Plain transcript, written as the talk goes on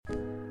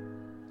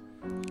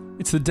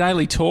It's the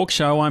Daily Talk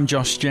Show. I'm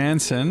Josh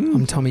Jansen.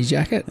 I'm Tommy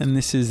Jackett. And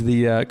this is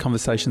the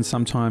conversation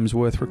sometimes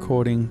worth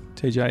recording,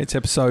 TJ. It's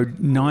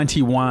episode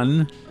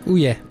 91. Oh,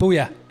 yeah.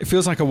 Booyah. It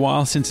feels like a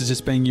while since it's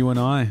just been you and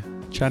I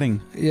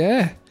chatting.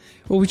 Yeah.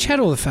 Well, we chat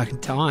all the fucking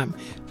time,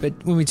 but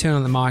when we turn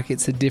on the mic,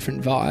 it's a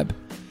different vibe.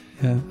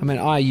 Yeah. I mean,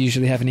 I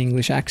usually have an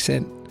English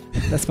accent.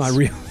 That's my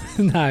real...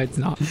 No, it's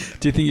not.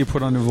 Do you think you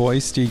put on a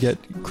voice? Do you get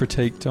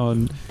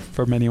critiqued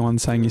from anyone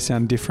saying you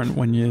sound different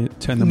when you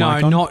turn the mic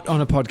on? No, not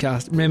on a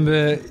podcast.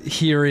 Remember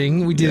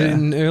hearing, we did it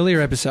in an earlier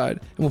episode,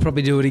 and we'll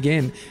probably do it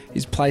again,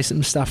 is play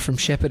some stuff from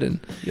Shepparton.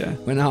 Yeah.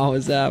 When I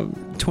was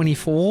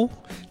 24,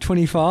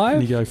 25.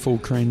 And you go full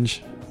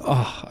cringe.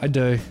 Oh, I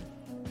do.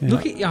 Yeah.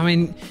 Look, I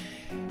mean,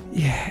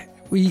 yeah,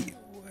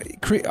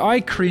 I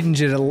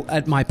cringe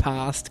at my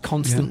past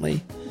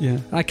constantly. Yeah.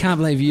 I can't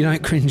believe you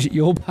don't cringe at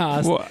your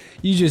past. Well,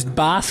 you just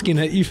bask in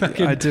it. You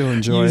fucking I do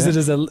enjoy use it. it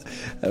as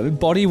a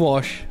body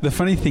wash. The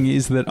funny thing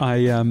is that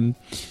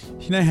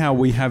you know how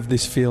we have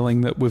this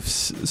feeling that we've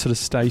sort of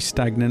stay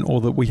stagnant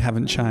or that we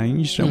haven't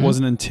changed? Mm-hmm. It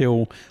wasn't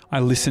until I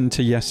listened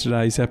to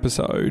yesterday's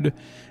episode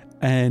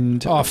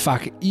and... Oh,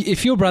 fuck.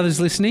 If your brother's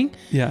listening...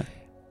 Yeah.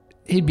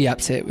 He'd be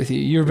upset with you.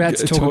 You're about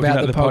to talk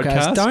about the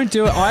podcast. Don't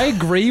do it. I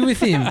agree with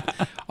him.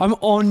 I'm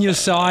on your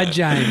side,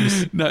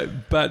 James. No,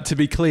 but to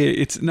be clear,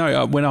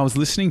 when I was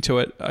listening to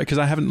it, because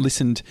I haven't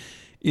listened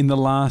in the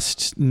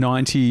last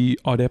 90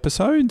 odd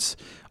episodes,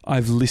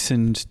 I've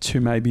listened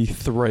to maybe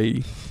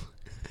 3.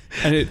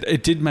 And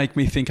it did make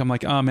me think, I'm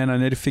like, oh man, I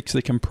need to fix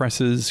the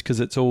compressors because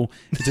it's a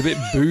bit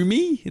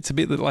boomy. It's a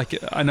bit like,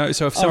 I know.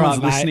 So if someone's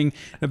listening,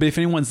 but if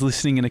anyone's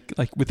listening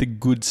with a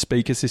good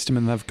speaker system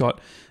and they've got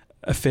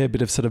a fair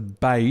bit of sort of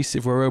bass,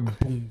 if we're a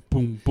boom,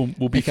 boom, boom,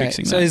 we'll be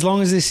fixing that. So as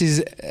long as this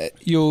is,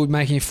 you're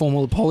making a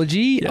formal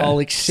apology, I'll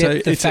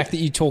accept the fact that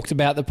you talked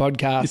about the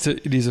podcast.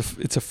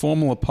 It's a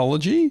formal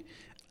apology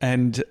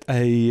and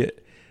a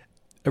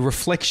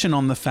reflection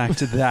on the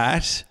fact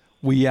that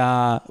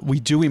we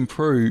do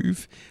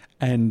improve.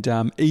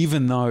 And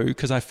even though,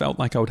 because I felt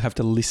like I would have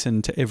to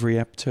listen to every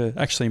app to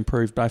actually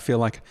improve, but I feel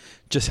like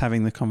just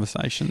having the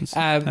conversations.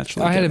 I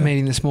had a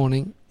meeting this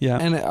morning. Yeah.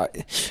 And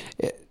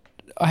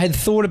I had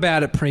thought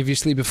about it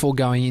previously before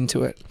going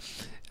into it.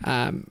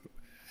 And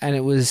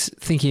it was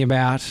thinking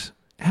about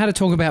how to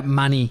talk about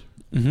money.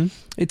 Mm-hmm.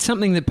 It's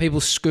something that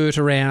people skirt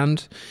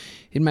around.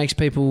 It makes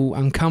people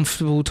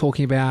uncomfortable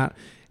talking about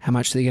how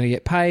much they're going to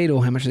get paid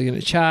or how much they're going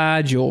to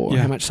charge or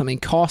how much something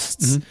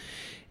costs. Mm-hmm.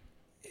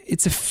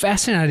 It's a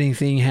fascinating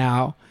thing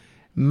how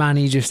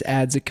money just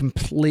adds a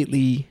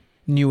completely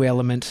new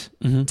element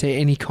to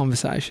any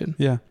conversation.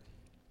 Yeah.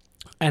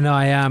 And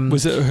I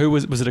was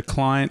it a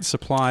client,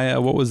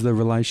 supplier? What was the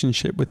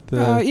relationship with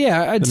the?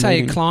 I'd say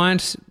meeting? A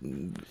client.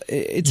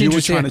 It's you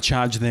interesting. were trying to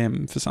charge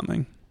them for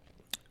something.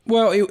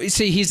 Well,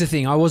 see, here's the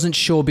thing. I wasn't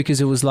sure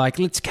because it was like,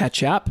 let's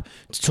catch up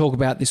to talk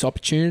about this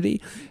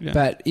opportunity. Yeah.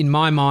 But in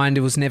my mind,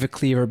 it was never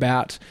clear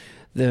about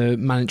the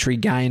monetary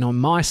gain on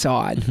my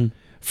side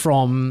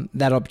from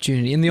that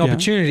opportunity. And the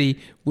opportunity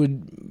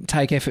would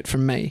take effort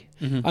from me.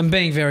 Mm-hmm.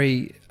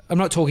 I'm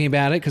not talking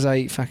about it because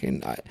I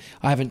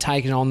haven't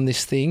taken on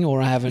this thing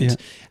or I haven't... Yeah.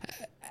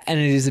 And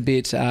it is a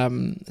bit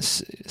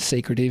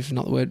secretive,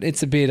 not the word.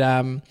 It's a bit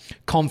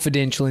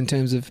confidential in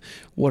terms of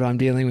what I'm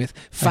dealing with.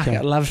 Fuck it,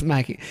 I love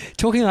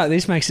talking like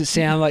this makes it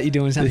sound like you're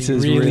doing something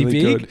really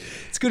big. Good.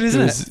 It's good,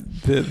 isn't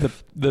it?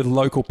 The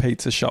local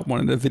pizza shop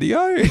wanted a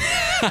video.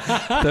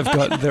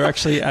 They're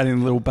actually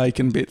adding little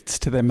bacon bits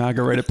to their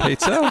margarita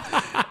pizza.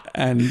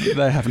 And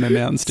they haven't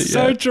announced it yet.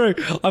 So true.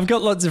 I've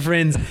got lots of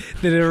friends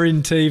that are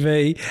in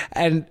TV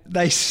and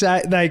they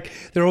say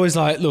they're always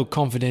like, look,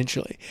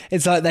 confidentially.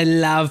 It's like they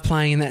love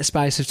playing in that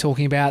space of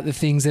talking about the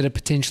things that are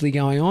potentially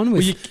going on.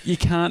 Well, you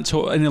can't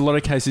talk, in a lot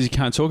of cases you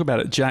can't talk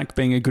about it. Jack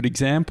being a good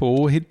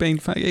example,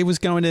 he was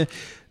going to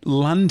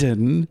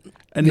London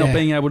and not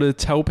being able to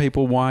tell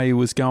people why he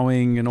was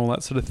going and all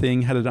that sort of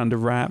thing, had it under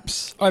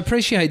wraps. I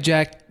appreciate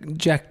Jack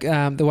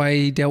the way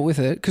he dealt with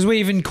it because we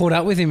even caught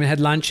up with him and had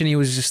lunch and he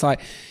was just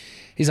like,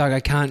 he's like, I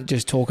can't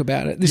just talk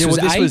about it. This was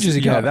ages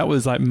ago. Yeah, that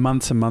was like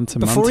months and months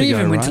and months ago. Before he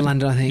even went to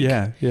London, I think.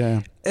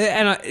 Yeah.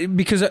 And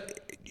because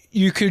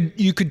you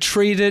could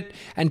treat it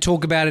and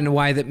talk about it in a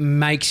way that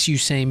makes you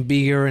seem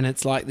bigger and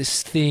it's like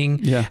this thing.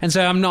 Yeah. And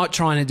so I'm not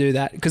trying to do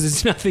that because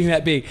it's nothing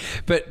that big.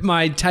 But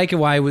my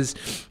takeaway was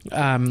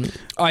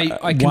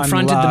I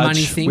confronted the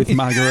money thing. With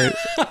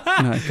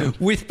margarita.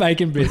 With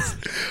bacon bits.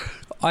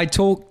 I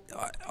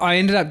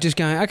ended up just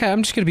going, okay,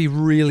 I'm just going to be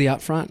really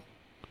upfront.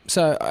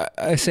 So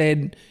I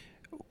said...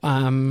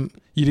 you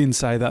didn't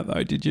say that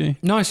though, did you?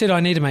 No, I said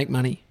I need to make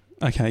money.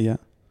 Okay, yeah.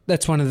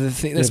 That's one of the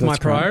things. That's my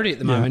priority at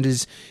the moment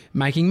is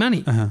making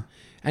money. Uh-huh.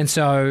 And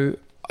so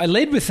I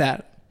led with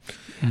that.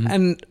 Mm-hmm.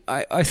 And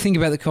I think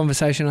about the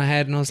conversation I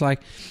had and I was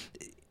like,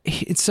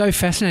 it's so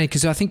fascinating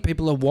because I think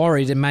people are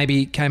worried and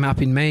maybe it came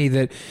up in me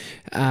that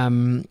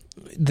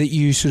that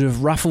you sort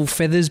of ruffle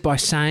feathers by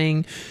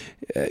saying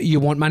you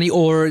want money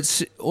or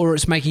it's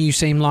making you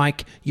seem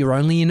like you're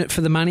only in it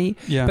for the money.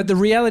 Yeah. But the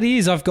reality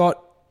is I've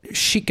got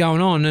shit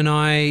going on and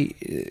I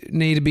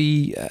need to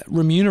be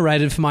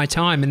remunerated for my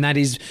time, and that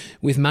is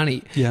with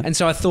money. Yeah. And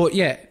so I thought,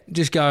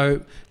 just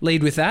go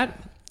lead with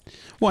that.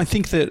 Well, I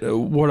think that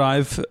what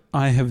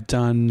I have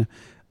done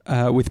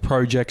with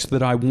projects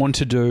that I want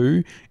to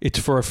do, it's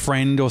for a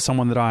friend or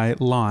someone that I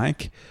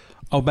like.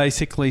 I'll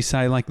basically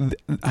say like,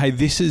 hey,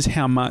 this is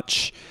how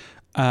much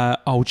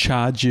I'll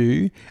charge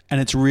you,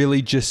 and it's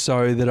really just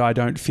so that I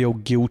don't feel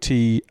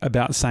guilty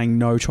about saying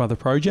no to other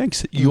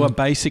projects. You are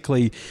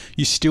basically,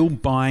 you're still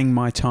buying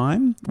my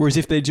time. Whereas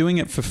if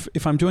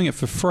I'm doing it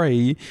for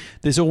free,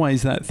 there's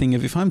always that thing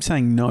of, if I'm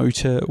saying no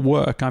to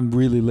work, I'm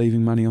really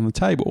leaving money on the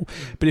table.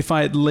 But if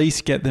I at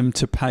least get them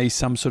to pay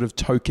some sort of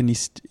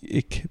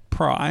tokenistic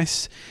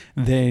price,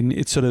 then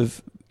it's sort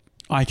of,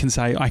 I can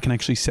say, I can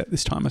actually set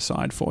this time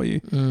aside for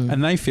you.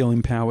 And they feel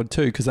empowered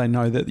too, because they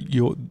know that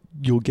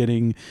you're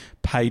getting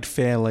paid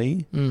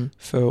fairly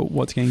for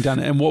what's getting done.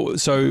 And what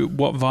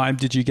vibe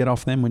did you get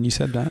off them when you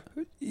said that?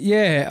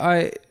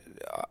 Yeah,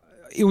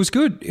 it was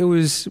good. It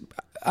was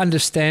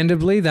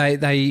understandably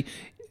they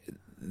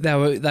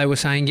were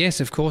saying, yes,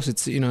 of course,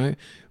 it's,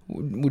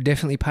 we'll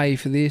definitely pay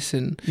for this,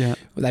 and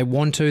they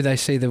want to. They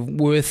see the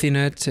worth in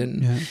it,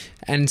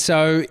 and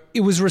so it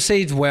was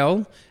received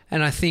well.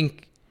 And I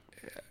think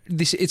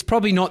it's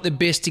probably not the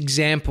best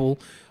example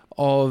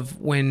of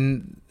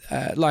when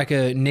like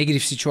a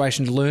negative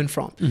situation to learn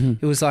from.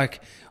 It was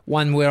like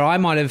one where I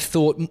might have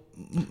thought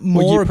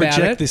more about it. You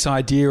project this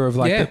idea of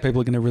like that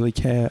people are going to really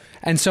care.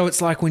 And so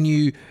it's like when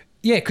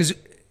because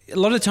a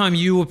lot of the time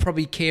you were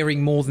probably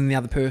caring more than the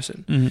other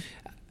person,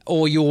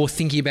 or you're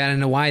thinking about it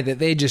in a way that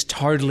they're just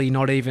totally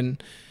not even.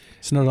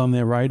 It's not on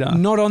their radar.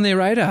 Not on their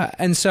radar.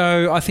 And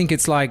so I think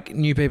it's like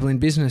new people in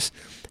business.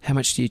 How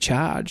much do you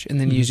charge? And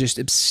then you're just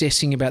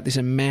obsessing about this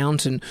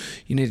amount, and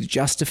you need to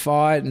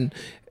justify it. And,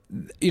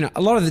 a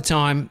lot of the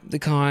time the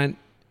client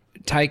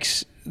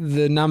takes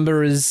the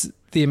number as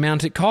the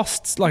amount it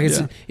costs. Like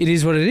it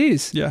is what it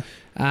is. Yeah.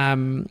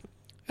 And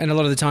a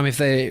lot of the time if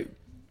they're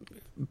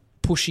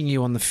pushing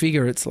you on the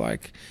figure, it's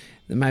like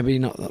they're maybe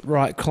not the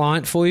right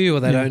client for you,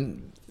 or they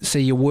don't see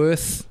your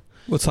worth.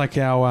 Well, it's like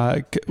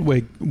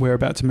we're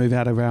about to move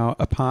out of our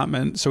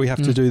apartment, so we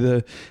have to do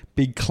the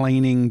big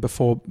cleaning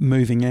before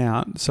moving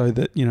out, so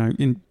that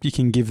you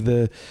can give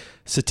the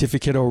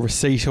certificate or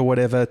receipt or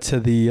whatever to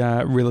the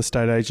real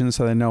estate agent,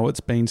 so they know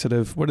it's been sort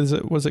of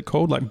what's it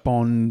called, like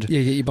bond?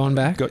 Yeah, get your bond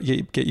back.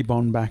 Get your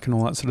bond back and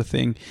all that sort of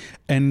thing.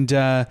 And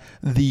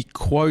the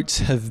quotes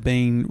have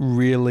been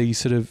really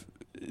sort of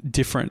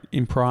different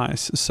in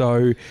price.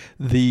 So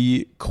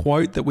the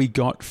quote that we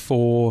got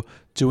for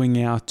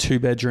doing our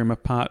 2-bedroom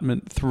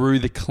apartment through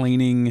the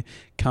cleaning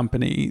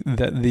company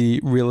that the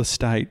real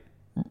estate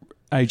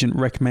agent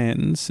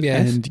recommends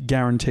and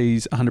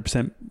guarantees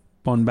 100%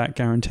 bond back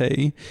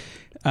guarantee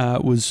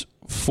was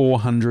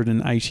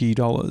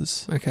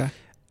 $480. Okay.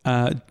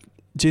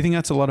 Do you think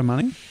that's a lot of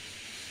money?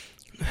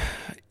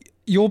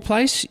 Your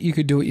place, you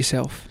could do it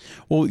yourself.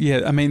 Well,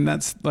 yeah, I mean,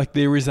 that's like,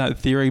 there is that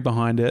theory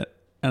behind it.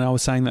 And I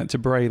was saying that to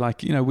Bree,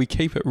 like, we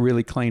keep it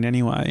really clean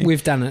anyway.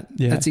 We've done it.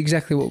 Yeah. That's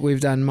exactly what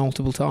we've done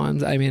multiple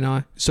times, Amy and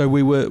I. So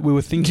we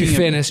were thinking... In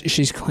fairness,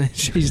 she's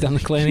done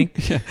the cleaning.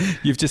 Yeah,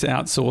 you've just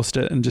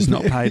outsourced it and just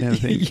not paid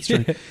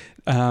anything.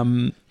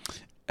 And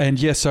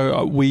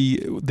so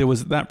there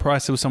was that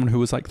price. There was someone who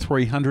was like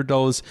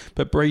 $300,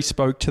 but Bree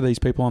spoke to these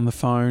people on the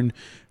phone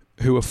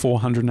who were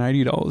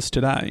 $480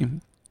 today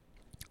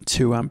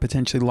to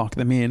potentially lock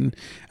them in,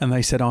 and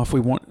they said, if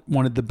we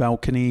wanted the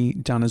balcony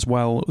done as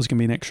well, it was going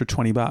to be an extra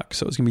 $20,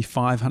 so it was going to be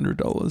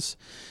 $500.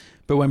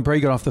 But when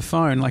Bree got off the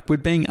phone, like,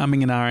 we'd been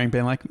umming and ahhing,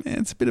 being like,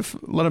 it's a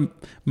lot of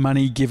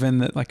money given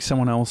that like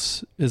someone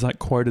else is like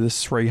quoted as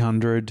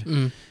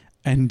 $300,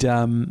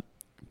 and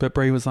but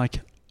Bree was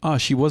like,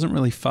 she wasn't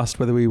really fussed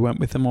whether we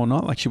went with them or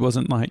not. Like, she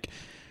wasn't like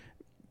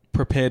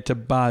prepared to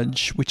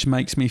budge, which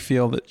makes me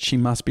feel that she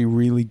must be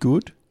really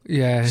good.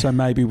 Yeah. So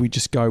maybe we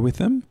just go with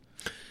them.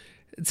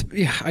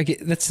 I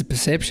get that's the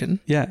perception.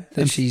 Yeah,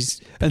 that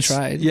she's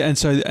portrayed.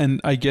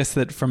 And I guess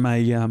that from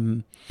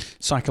a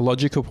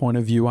psychological point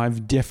of view,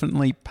 I've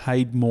definitely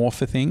paid more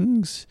for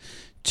things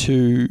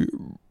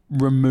to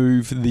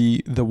remove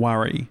the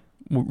worry,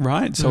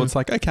 right? So it's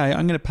like, okay,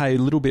 I'm going to pay a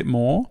little bit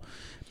more,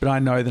 but I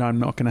know that I'm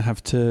not going to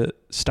have to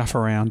stuff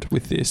around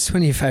with this. It's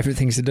one of your favourite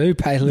things to do,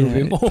 pay a little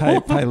bit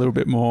more. Pay a little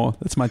bit more.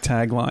 That's my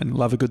tagline.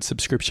 Love a good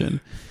subscription.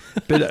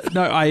 But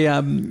no,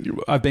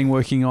 I've been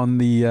working on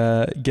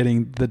the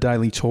getting the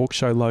Daily Talk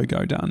Show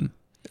logo done.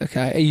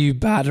 Okay. Are you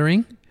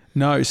bartering?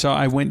 No, so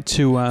I went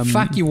to...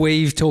 Fuck you,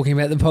 weave talking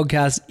about the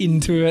podcast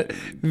into it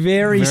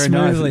very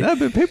smoothly. Nice.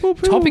 No, but people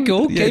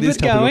topical, keep it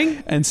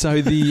going. And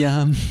so the...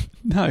 I've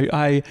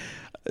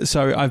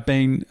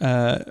been...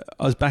 I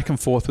was back and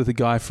forth with a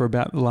guy for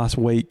about the last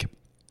week.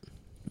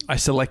 I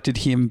selected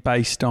him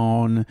based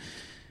on...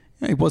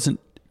 It wasn't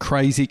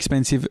crazy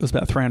expensive. It was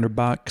about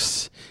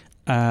 $300.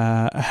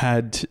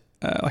 Had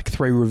like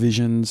 3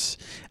 revisions,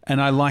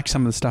 and I liked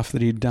some of the stuff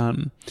that he'd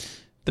done.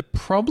 The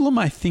problem,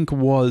 I think,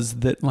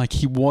 was that like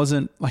he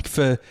wasn't like,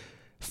 for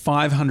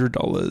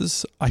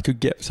 $500 I could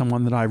get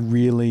someone that I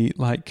really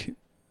like.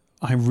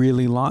 I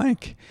really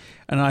like.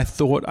 And I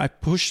thought I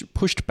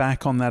pushed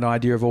back on that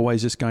idea of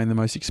always just going the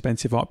most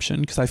expensive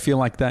option, because I feel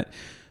like that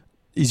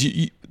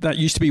that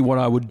used to be what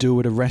I would do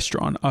at a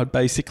restaurant. I'd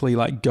basically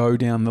like go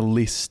down the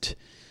list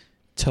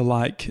to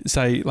like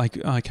say like,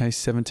 okay,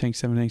 17,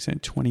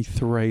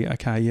 23.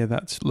 Okay, yeah,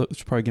 that's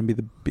probably going to be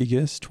the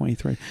biggest,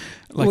 23.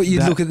 Like well,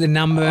 you'd look at the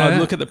number. I'd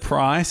look at the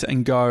price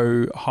and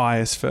go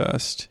highest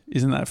first.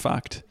 Isn't that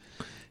fucked?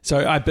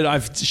 So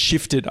I've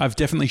shifted. I've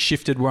definitely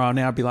shifted where I'll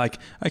now be like,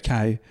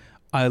 okay,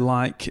 I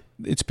like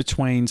it's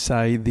between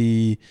say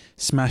the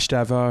smashed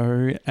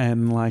avo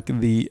and like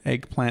the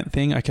eggplant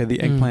thing. Okay,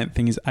 the eggplant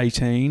thing is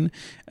 18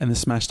 and the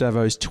smashed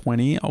avo is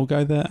 20. I'll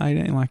go the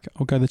 18. Like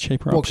I'll go the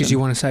cheaper option. Well, because you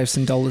want to save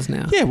some dollars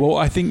now. Yeah. Well,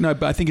 I think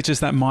it's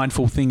just that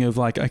mindful thing of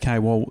like, okay,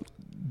 well,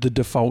 the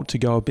default to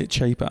go a bit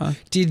cheaper.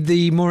 Did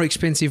the more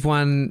expensive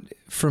one,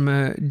 from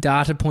a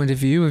data point of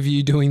view of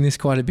you doing this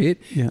quite a bit,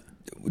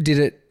 did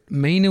it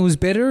mean it was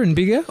better and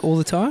bigger all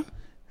the time?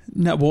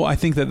 No. Well, I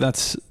think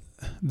that's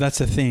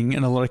a thing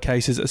in a lot of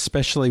cases,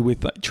 especially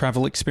with like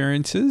travel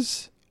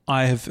experiences.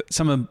 I have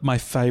some of my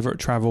favorite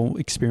travel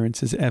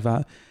experiences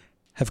ever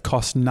have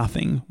cost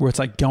nothing, where it's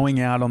like going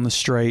out on the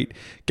street,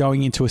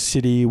 going into a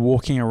city,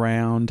 walking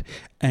around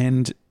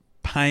and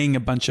paying a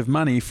bunch of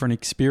money for an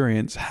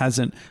experience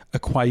hasn't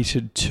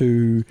equated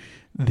to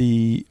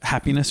the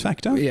happiness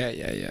factor.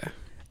 Yeah.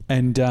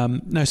 And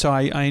no, so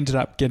I ended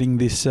up getting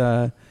this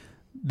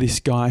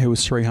guy who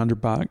was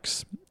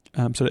 $300,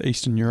 sort of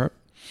Eastern Europe.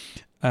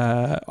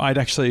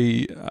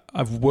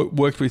 I've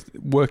worked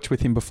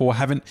with him before.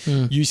 Haven't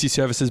used his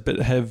services, but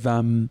have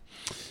done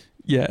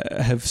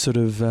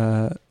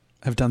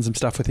some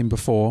stuff with him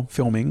before,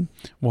 filming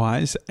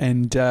wise.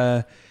 And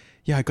I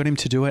got him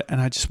to do it, and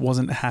I just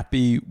wasn't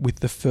happy with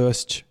the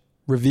first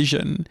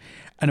revision,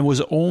 and it was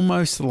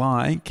almost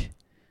like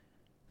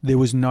there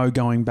was no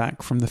going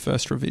back from the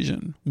first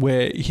revision,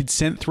 where he'd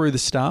sent through the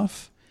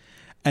stuff.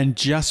 And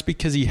just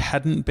because he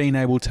hadn't been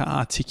able to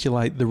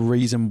articulate the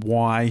reason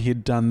why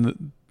he'd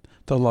done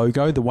the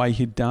logo the way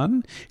he'd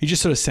done, he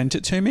just sort of sent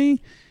it to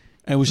me.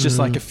 And it was just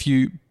like a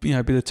few,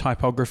 bit of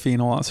typography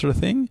and all that sort of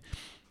thing.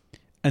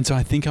 And so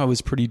I think I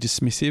was pretty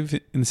dismissive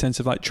in the sense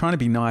of like trying to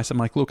be nice. I'm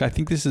like, look, I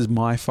think this is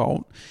my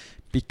fault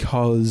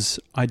because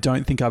I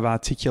don't think I've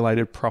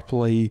articulated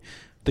properly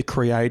the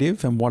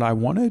creative and what I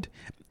wanted.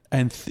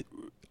 And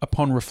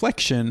upon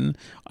reflection,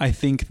 I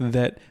think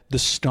that the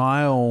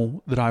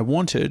style that I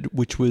wanted,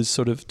 which was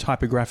sort of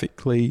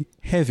typographically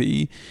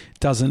heavy,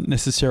 doesn't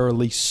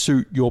necessarily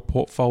suit your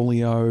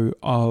portfolio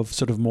of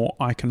sort of more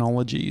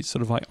iconology,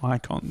 sort of like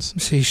icons.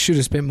 So you should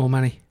have spent more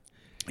money.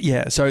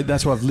 Yeah, so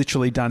that's what I've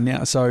literally done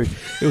now. So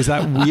it was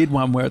that weird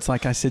one where it's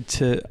like I said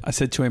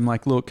to him,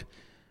 like, look,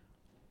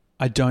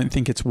 I don't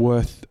think it's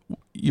worth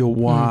your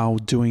while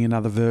doing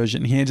another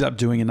version. He ended up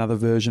doing another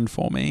version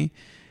for me,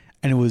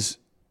 and it was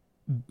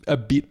a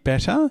bit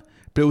better,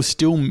 but it was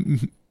still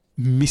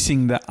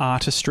missing the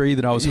artistry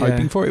that I was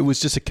hoping for. It was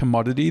just a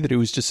commodity that it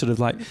was just sort of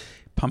like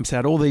pumps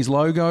out all these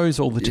logos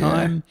all the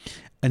time.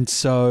 And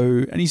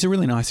so, and he's a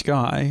really nice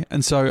guy.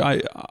 And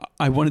so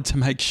I wanted to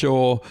make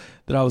sure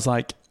that I was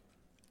like,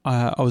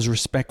 I was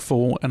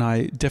respectful, and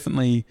I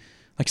definitely,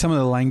 like some of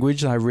the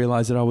language that I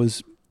realized that I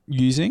was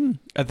using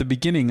at the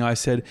beginning, I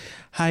said,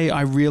 hey,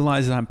 I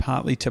realize that I'm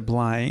partly to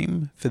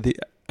blame for the,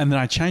 and then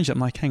I changed it. I'm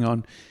like, hang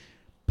on.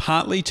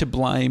 Partly to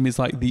blame is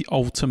like the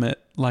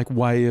ultimate like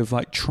way of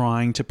like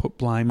trying to put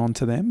blame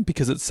onto them,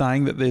 because it's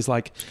saying that there's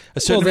like a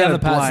certain amount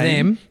of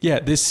blame. Yeah,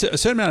 there's a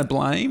certain amount of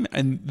blame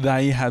and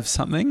they have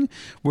something.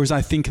 Whereas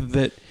I think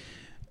that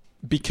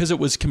because it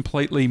was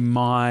completely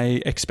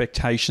my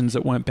expectations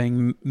that weren't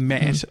being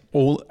met,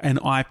 and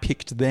I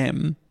picked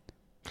them.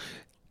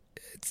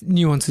 It's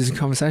nuances in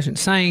conversation.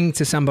 Saying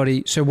to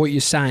somebody, so what you're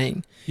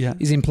saying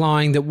is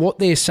implying that what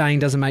they're saying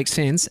doesn't make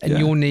sense, and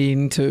you're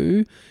needing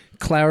to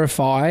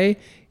clarify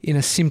in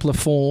a simpler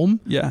form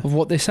of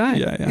what they're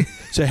saying. Yeah.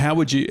 So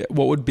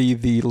what would be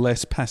the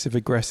less passive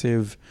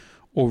aggressive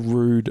or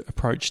rude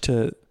approach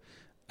to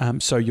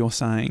so you're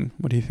saying?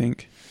 What do you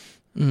think?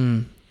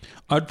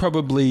 I'd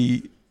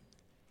probably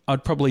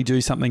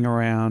do something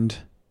around,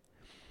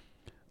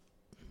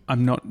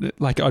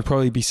 I'd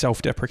probably be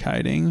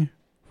self-deprecating,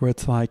 where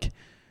it's like,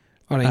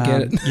 I don't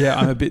get it. Yeah,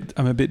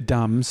 I'm a bit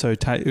dumb, so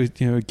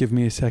give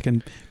me a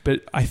second.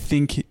 But I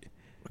think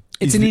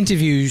it's an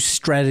interview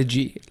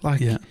strategy.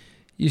 Like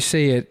you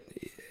see it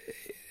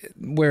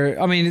where,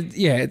 I mean,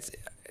 it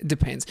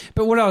depends.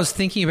 But what I was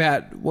thinking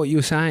about what you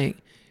were saying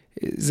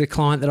is a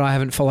client that I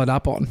haven't followed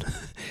up on.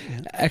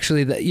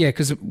 Actually,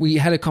 because we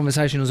had a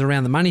conversation, it was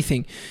around the money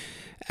thing,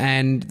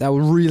 and they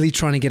were really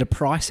trying to get a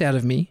price out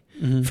of me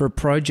for a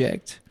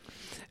project.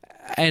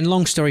 And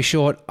long story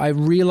short, I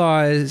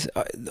realised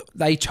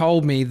they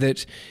told me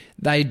that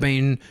they'd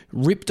been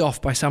ripped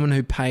off by someone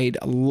who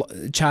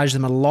charged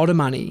them a lot of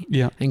money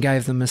and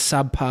gave them a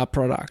subpar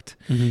product.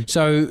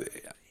 So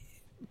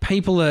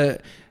people are,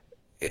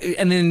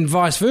 and then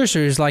vice versa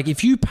is like,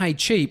 if you pay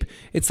cheap,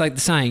 it's like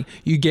the saying,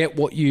 you get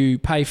what you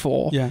pay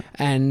for. Yeah.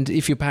 And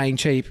if you're paying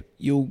cheap,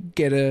 you'll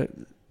get a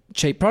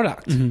cheap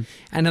product. Mm-hmm.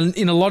 And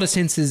in a lot of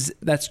senses,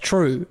 that's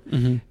true.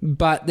 Mm-hmm.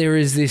 But there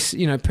is this,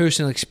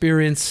 personal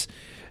experience,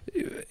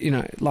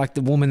 like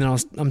the woman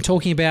that I'm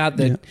talking about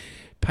that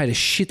paid a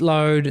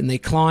shitload, and their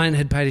client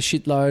had paid a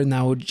shitload, and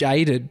they were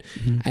jaded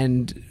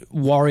and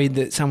worried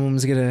that someone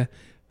was going to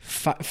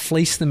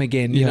fleece them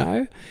again, you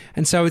know?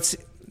 And so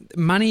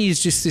money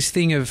is just this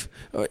thing of,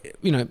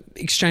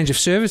 exchange of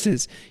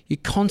services. You're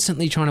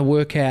constantly trying to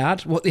work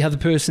out what the other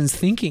person's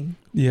thinking.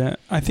 Yeah.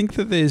 I think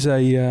that there's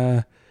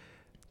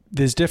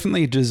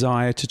definitely a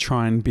desire to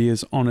try and be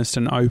as honest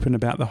and open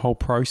about the whole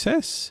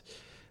process.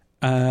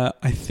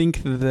 I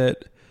think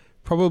that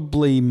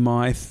probably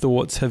my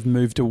thoughts have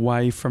moved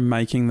away from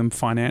making them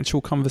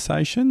financial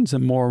conversations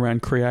and more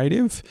around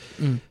creative.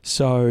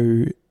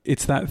 So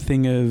it's that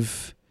thing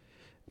of,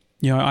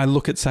 I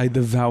look at, say,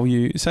 the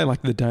value, say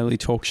like the Daily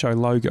Talk Show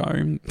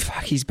logo.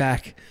 Fuck, he's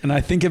back. And I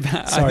think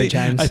about... Sorry,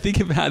 James. I think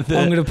about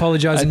I'm going to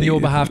apologise on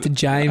your behalf to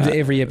James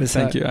every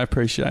episode. Thank you. I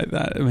appreciate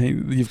that. I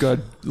mean, you've got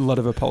a lot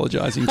of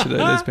apologising to do.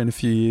 There's been a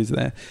few years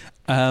there.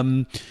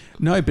 No,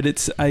 but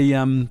it's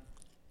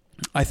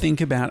I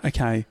think about,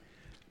 okay,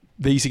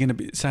 these are going to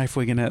be, say if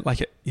we're going to,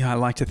 I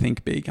like to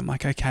think big. I'm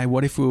like, okay,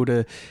 what if we were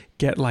to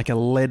get like a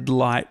LED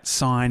light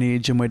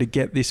signage and we're to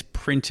get this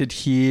printed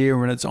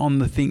here and it's on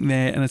the thing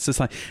there, and it's just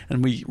like,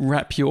 and we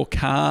wrap your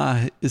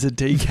car as a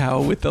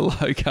decal with the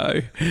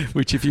logo,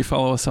 which if you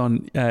follow us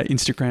on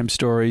Instagram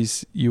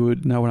stories, you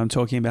would know what I'm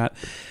talking about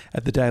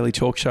at the Daily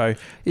Talk Show.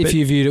 If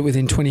you viewed it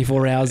within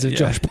 24 hours of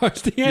Josh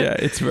posting it. Yeah,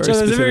 it's very So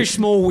specific. there's a very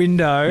small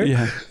window.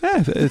 Yeah,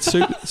 it's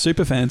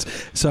super fans.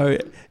 So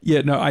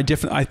yeah, no, I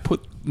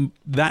put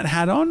that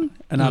hat on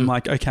and I'm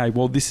like, okay,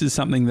 well, this is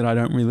something that I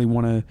don't really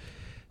want to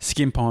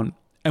skimp on.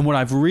 And what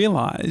I've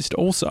realized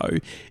also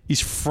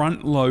is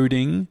front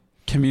loading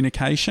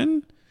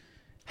communication,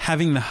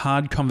 having the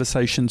hard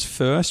conversations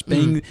first,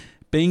 being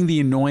the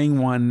annoying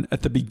one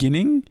at the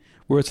beginning,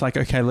 where it's like,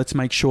 okay, let's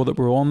make sure that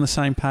we're all on the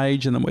same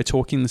page and that we're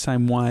talking the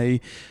same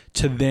way,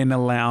 to then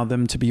allow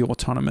them to be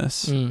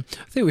autonomous. I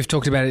think we've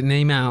talked about it in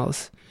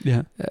emails.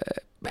 Yeah.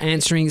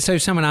 Answering. So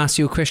if someone asks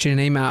you a question in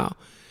email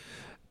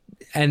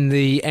and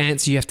the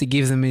answer you have to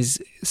give them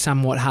is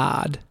somewhat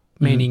hard,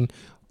 meaning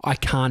I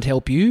can't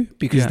help you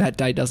because that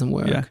date doesn't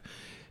work. Yeah.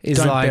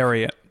 Don't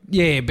bury it.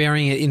 Yeah,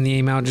 burying it in the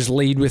email, just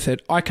lead with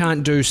it. I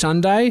can't do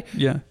Sunday.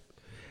 Yeah.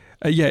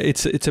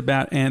 It's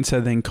about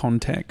answer then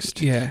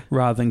context. Yeah.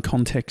 Rather than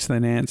context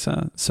then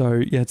answer. So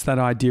yeah, it's that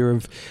idea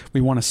of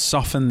we want to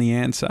soften the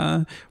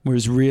answer,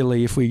 whereas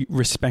really if we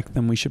respect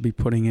them, we should be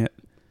putting it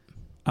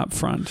up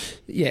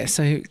front. Yeah,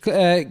 so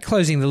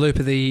closing the loop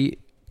of the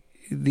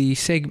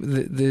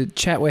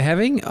chat we're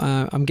having,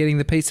 I'm getting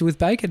the pizza with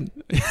bacon.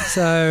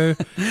 So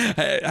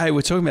hey,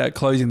 we're talking about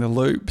closing the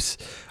loops.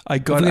 I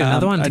got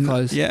another one to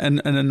close. Yeah, an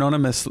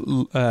anonymous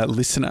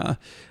listener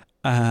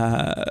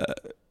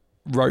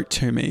wrote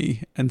to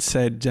me and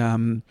said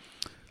on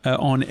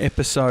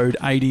episode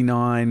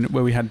 89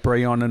 where we had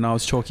Brie on and I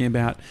was talking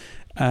about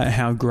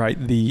how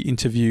great the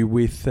interview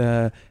with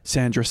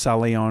Sandra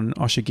Sully on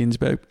Osher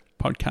Günsberg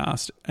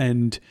podcast.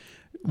 And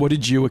what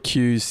did you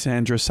accuse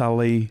Sandra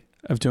Sully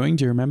of doing?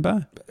 Do you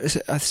remember?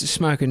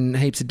 Smoking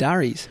heaps of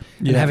durries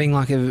and having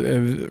like a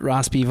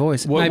raspy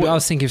voice. Maybe I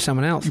was thinking of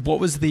someone else. What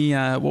was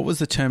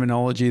the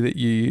terminology that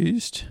you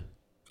used?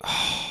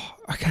 Oh,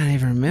 I can't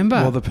even remember.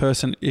 Well, the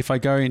person, if I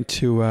go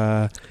into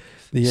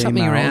the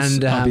something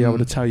emails, around, I'll be able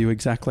to tell you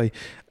exactly.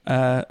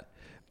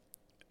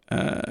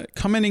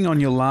 Commenting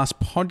on your last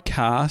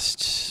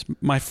podcast,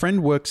 my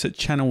friend works at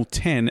Channel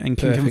 10 and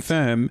can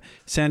confirm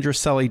Sandra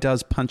Sully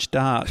does punch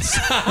darts.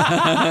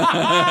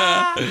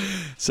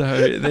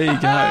 So there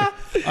you go.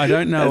 I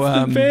don't know.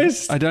 That's the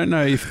best. I don't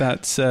know if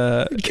that's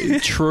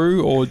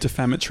true or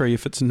defamatory.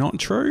 If it's not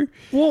true,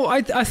 well,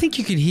 I think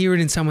you can hear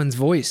it in someone's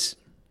voice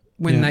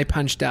when they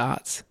punch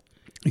darts.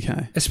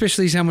 Okay,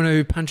 especially someone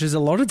who punches a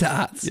lot of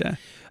darts. Yeah,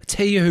 I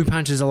tell you who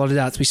punches a lot of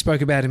darts. We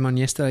spoke about him on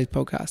yesterday's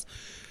podcast.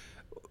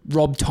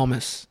 Rob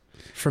Thomas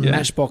from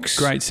Matchbox.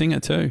 Great singer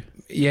too.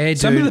 Yeah, dude.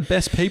 Some of the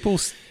best people,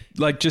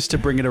 like just to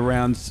bring it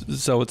around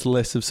so it's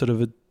less of sort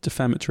of a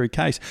defamatory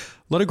case,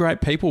 a lot of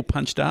great people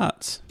punch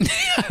darts.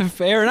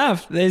 Fair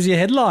enough. There's your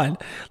headline.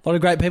 A lot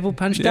of great people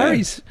punch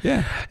durries.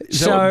 Yeah.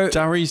 So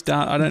durries,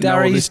 I don't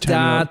know all this term.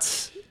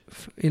 darts,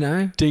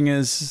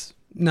 Dingers.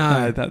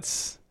 No,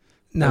 that's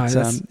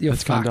you're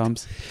that's fucked.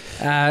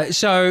 condoms.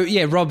 So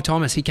yeah, Rob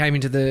Thomas, he came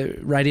into the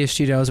radio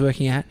studio I was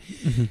working at.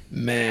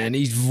 Man,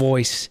 his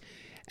voice,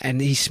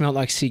 and he smelled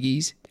like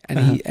ciggies,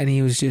 and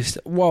he was just,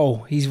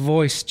 whoa, his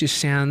voice just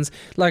sounds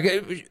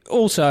like.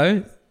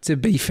 Also, to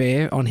be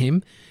fair on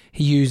him,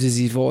 he uses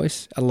his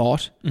voice a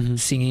lot,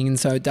 singing, and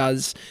so it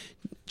does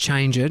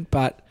change it.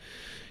 But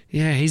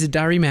yeah, he's a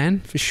durry man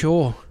for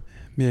sure.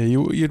 Yeah,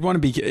 you'd want to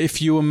be,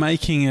 if you were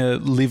making a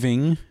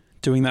living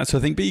doing that sort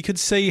of thing, but you could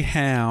see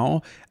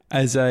how,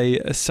 as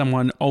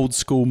someone old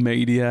school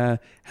media,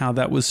 how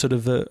that was sort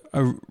of a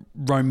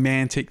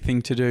romantic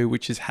thing to do,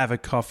 which is have a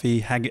coffee,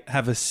 have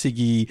a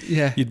ciggy.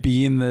 Yeah. You'd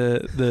be in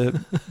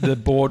the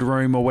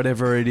boardroom or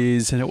whatever it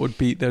is, and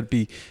there'd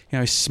be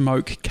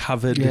smoke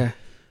covered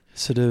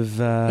sort of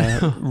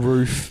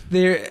roof.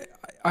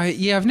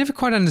 I've never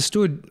quite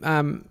understood.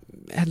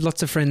 Had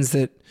lots of friends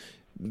that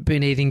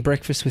been eating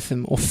breakfast with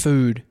them or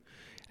food,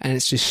 and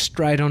it's just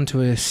straight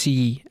onto a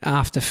ciggy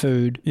after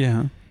food.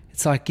 Yeah.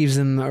 It's like gives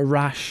them a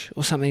rush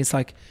or something. It's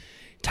like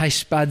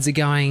taste buds are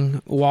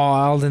going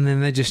wild, and then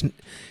they're just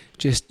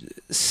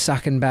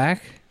sucking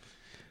back.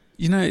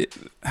 You know,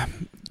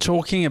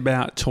 talking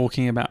about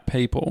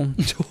people.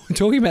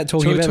 talking about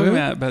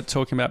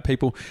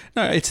people.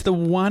 No, it's the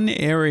one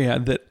area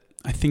that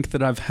I think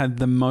that I've had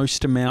the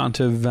most amount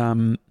of.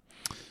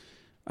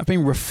 I've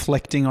been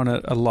reflecting on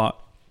it a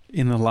lot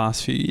in the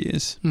last few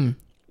years.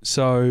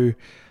 So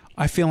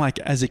I feel like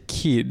as a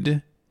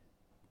kid,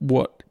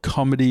 what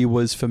comedy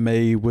was for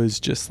me was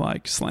just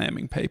like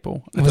slamming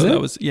people. I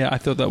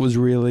thought that was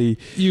really...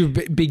 You a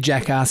big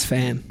Jackass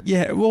fan.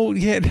 Yeah, well,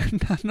 yeah,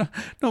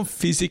 not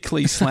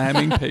physically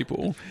slamming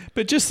people,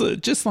 but just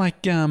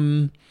like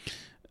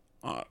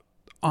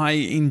I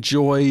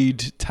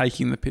enjoyed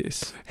taking the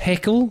piss.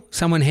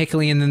 Someone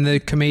heckling and then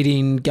the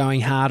comedian going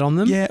hard on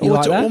them. Yeah, or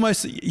like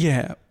almost,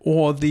 yeah.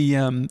 Or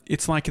the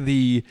it's like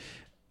the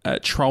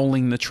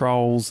trolling the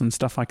trolls and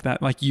stuff like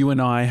that. Like you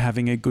and I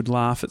having a good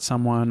laugh at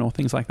someone or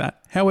things like that.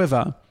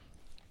 However,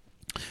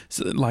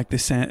 so like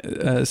this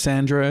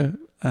Sandra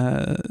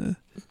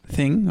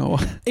thing, or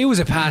it was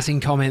a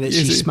passing comment that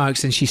she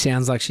smokes and she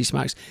sounds like she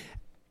smokes.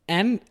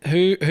 And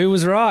who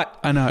was right?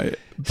 I know.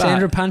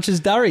 Sandra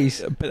punches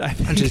durries.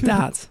 Punches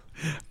darts.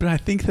 But I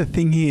think the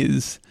thing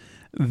is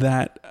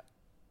that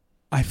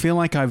I feel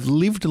like I've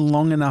lived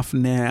long enough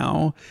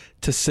now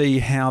to see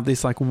how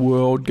this like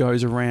world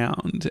goes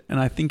around. And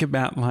I think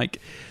about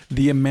like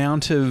the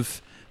amount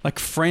of like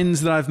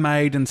friends that I've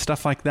made and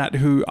stuff like that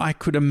who I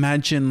could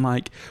imagine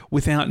like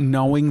without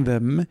knowing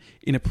them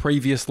in a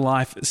previous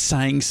life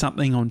saying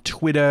something on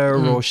Twitter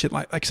or shit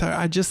like so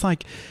I just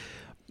like...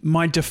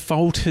 My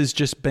default has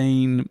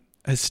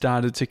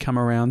started to come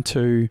around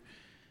to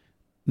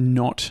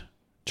not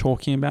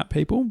talking about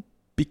people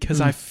because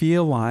I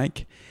feel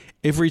like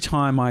every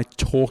time I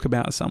talk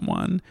about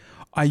someone,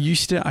 I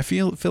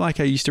feel like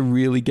I used to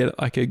really get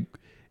like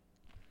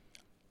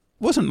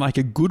wasn't like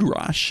a good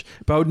rush,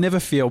 but I would never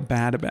feel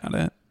bad about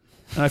it.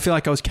 And I feel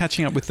like I was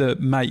catching up with a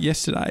mate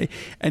yesterday,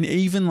 and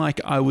even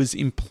like I was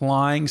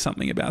implying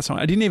something about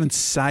someone. I didn't even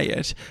say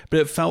it,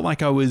 but it felt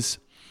like I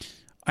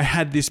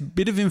had this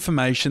bit of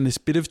information, this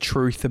bit of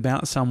truth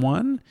about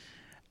someone,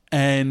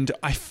 and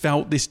I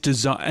felt this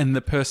desire, and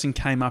the person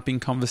came up in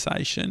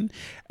conversation,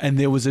 and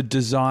there was a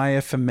desire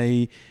for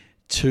me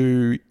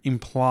to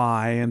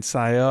imply and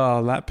say,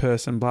 oh, that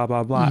person, blah,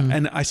 blah, blah.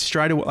 And I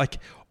straight away, like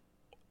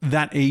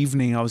that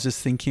evening, I was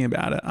just thinking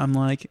about it. I'm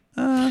like,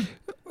 I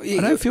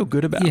don't feel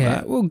good about that.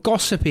 Yeah, well,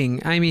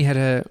 gossiping. Amy had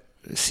a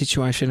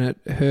situation at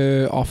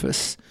her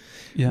office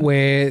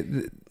where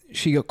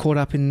she got caught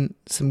up in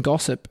some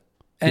gossip.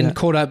 And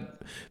caught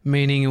up,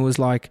 meaning it was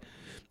like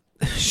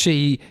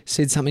she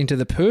said something to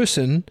the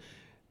person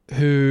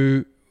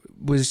who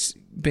was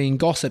being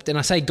gossiped. And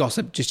I say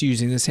gossip just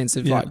using the sense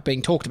of like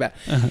being talked about.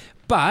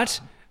 But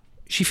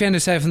she found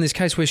herself in this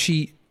case where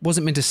she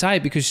wasn't meant to say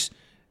it because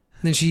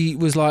then she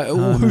was like,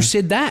 oh, who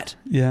said that?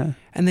 Yeah.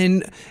 And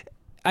then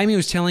Amy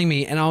was telling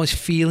me and I was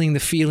feeling the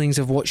feelings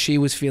of what she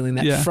was feeling,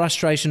 that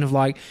frustration of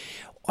like,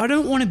 I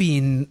don't want to be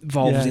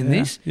involved in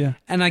this. Yeah.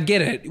 And I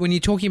get it. When you're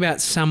talking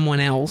about someone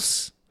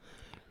else...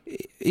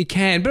 It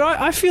can, but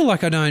I feel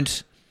like I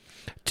don't.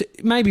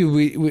 Maybe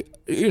we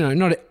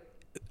not.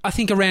 I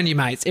think around your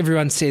mates,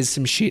 everyone says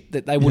some shit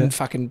that they wouldn't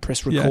fucking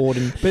press record.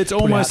 Yeah. And but it's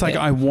almost like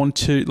I want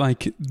to.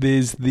 Like,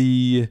 there's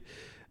the.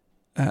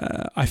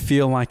 I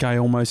feel like I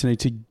almost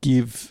need to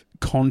give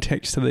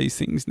context to these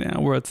things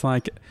now, where it's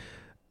like.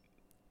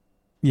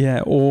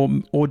 Yeah,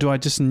 or do I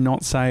just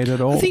not say it at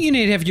all? I think you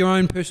need to have your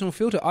own personal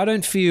filter. I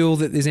don't feel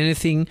that there's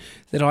anything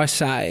that I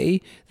say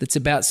that's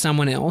about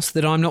someone else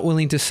that I'm not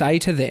willing to say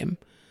to them.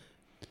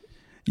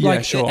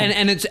 Yeah, sure.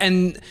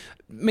 And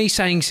me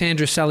saying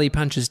Sandra Sully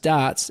punches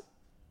darts,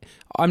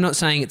 I'm not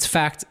saying it's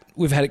fact.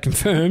 We've had it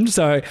confirmed,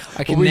 so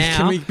I can now.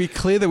 Can we be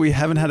clear that we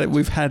haven't had it?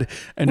 We've had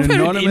an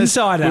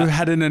insider. We've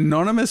had an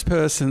anonymous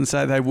person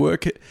say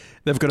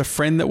they've got a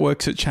friend that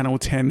works at Channel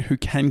 10 who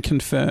can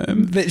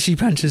confirm that she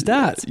punches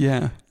darts.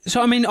 Yeah.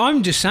 So I mean,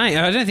 I'm just saying.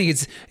 I don't think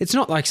it's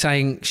not like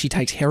saying she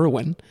takes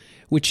heroin,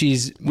 which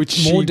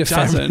more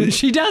defamatory.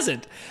 She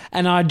doesn't,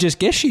 and I just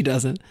guess she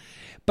doesn't.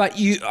 But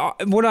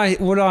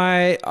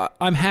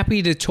I'm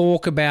happy to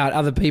talk about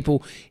other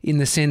people in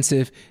the sense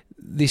of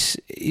this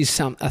is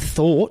a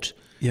thought.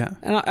 Yeah.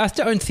 And I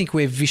don't think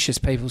we're vicious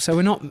people, so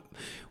we're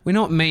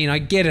not mean. I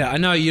get it. I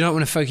know you don't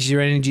want to focus your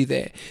energy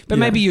there, but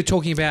maybe you're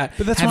talking about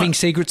having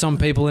secrets on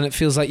people, and it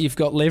feels like you've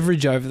got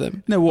leverage over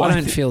them. No, well, I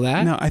don't feel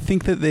that. No, I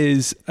think that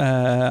there's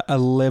a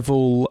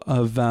level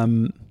of.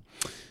 I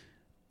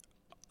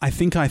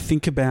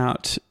think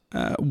about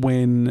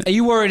when. Are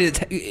you worried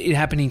it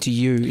happening to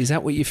you? Is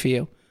that what you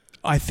feel?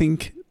 I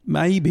think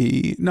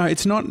maybe no.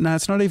 It's not. No,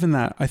 it's not even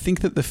that. I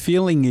think that the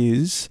feeling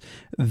is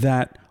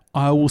that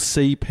I will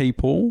see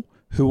people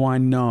who I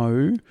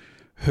know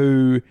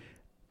who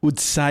would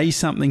say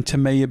something to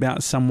me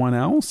about someone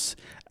else,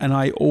 and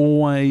I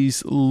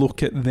always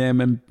look at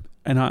them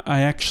and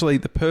I actually,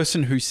 the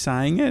person who's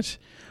saying it,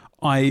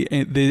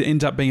 there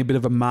ends up being a bit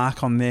of a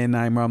mark on their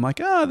name where I'm like,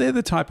 oh, they're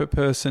the type of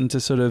person to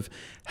sort of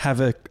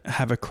have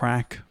a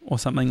crack or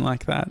something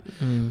like that.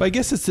 But I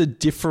guess it's the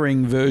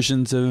differing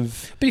versions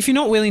of. But if you're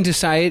not willing to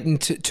say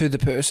it to the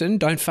person,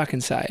 don't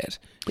fucking say it,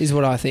 is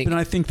what I think. But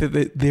I think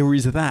that there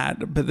is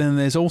that. But then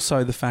there's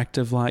also the fact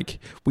of like,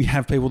 we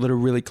have people that are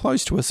really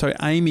close to us. So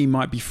Amy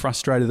might be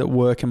frustrated at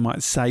work and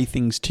might say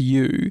things to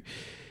you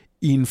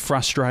in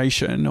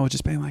frustration, or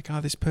just being like,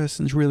 oh, this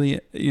person's really,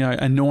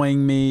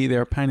 annoying me.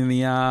 They're a pain in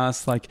the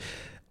ass. Like,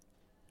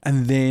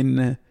 and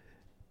then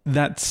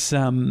that's,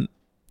 okay,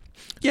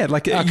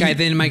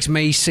 then it makes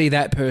me see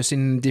that person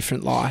in a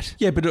different light.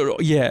 Yeah,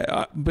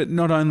 but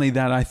not only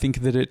that, I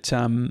think that it,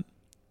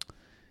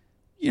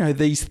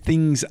 these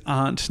things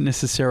aren't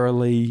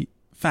necessarily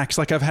facts.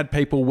 Like, I've had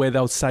people where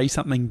they'll say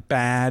something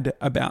bad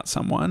about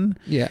someone,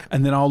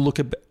 and then I'll look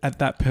at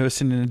that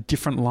person in a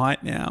different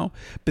light now.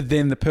 But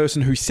then the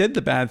person who said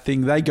the bad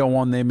thing, they go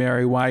on their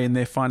merry way and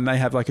they're fine. They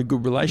have like a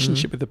good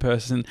relationship with the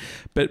person.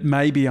 But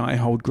maybe I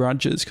hold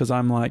grudges because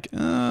I'm like,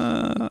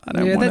 I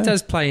don't want to. That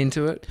does play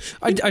into it.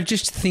 I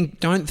just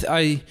think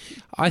I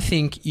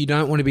think you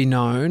don't want to be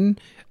known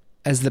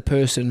as the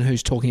person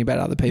who's talking about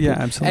other people. Yeah,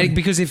 absolutely. And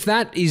because if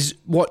that is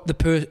what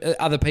the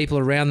other people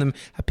around them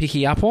are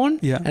picking up on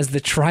as the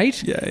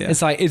trait,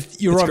 it's like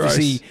you're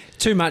obviously gross.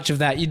 Too much of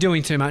that. You're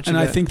doing too much of that.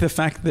 And I think the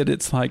fact that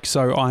it's like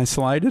so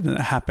isolated and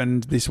it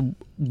happened this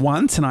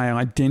once and I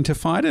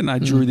identified it and I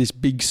drew this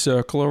big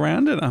circle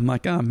around it, I'm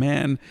like, oh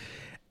man,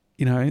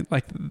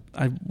 like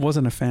I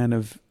wasn't a fan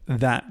of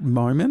that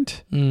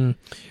moment.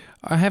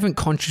 I haven't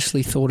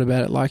consciously thought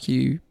about it like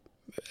you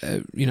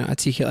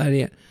articulated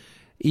it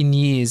in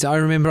years. I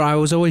remember I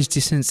was always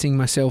distancing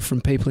myself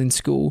from people in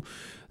school,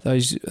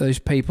 those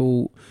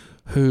people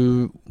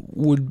who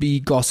would be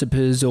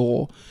gossipers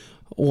or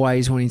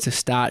always wanting to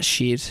start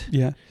shit.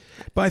 Yeah.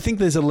 But I think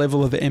there's a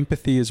level of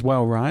empathy as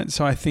well, right?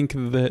 So I think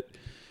about,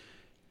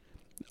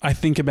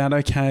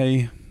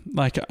 okay,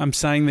 like I'm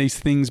saying these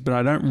things, but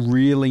I don't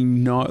really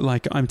know,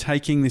 like I'm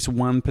taking this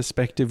one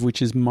perspective,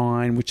 which is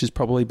mine, which is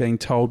probably being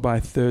told by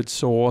a third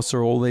source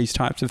or all these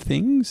types of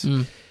things.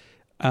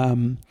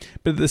 But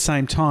at the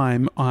same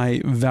time,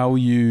 I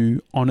value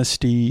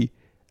honesty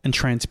and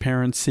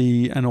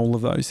transparency and all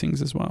of those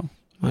things as well.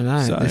 I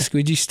know, the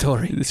squidgy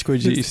story. The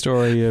squidgy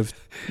story of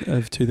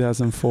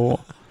 2004.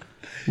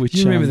 Which, do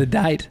you remember the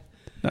date?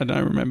 I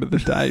don't remember the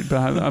date,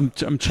 but I'm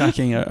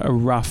chucking a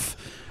rough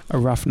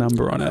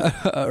number on it.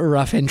 A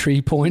rough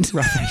entry point.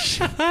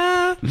 It's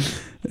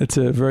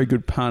a very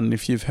good pun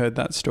if you've heard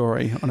that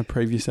story on a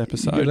previous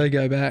episode. You gotta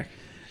go back.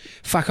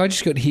 Fuck, I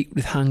just got hit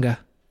with hunger.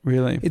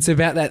 Really? It's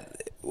about that.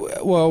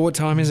 Well, what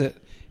time is it?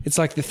 It's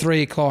like the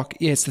 3 o'clock.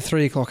 Yeah, it's the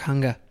 3 o'clock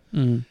hunger.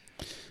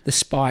 The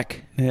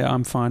spike. Yeah,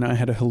 I'm fine. I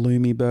had a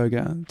halloumi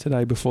burger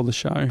today before the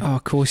show. Oh,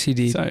 of course you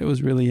did. So it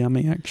was really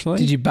yummy, actually.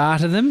 Did you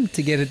barter them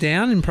to get it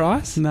down in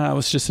price? No, it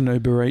was just an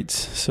Uber Eats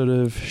sort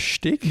of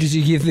shtick. Did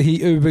you give the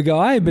Uber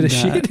guy a bit of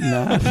shit?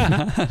 No,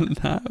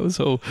 it was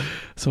all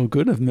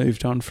good. I've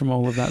moved on from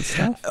all of that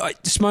stuff.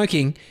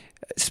 Smoking,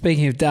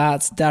 speaking of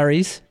darts,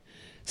 durries,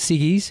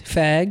 ciggies,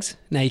 fags.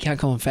 No, you can't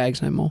call them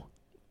fags no more.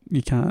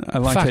 You can't. I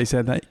like how you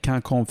said that. You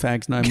can't call them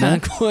fags no more.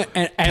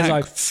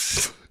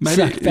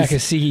 Maybe back a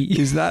ciggy.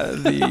 Is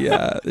that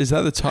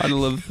the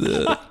title of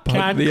the episode?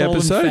 Can't call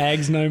them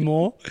fags no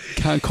more.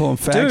 Can't call them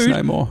fags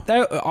no more.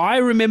 I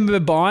remember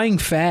buying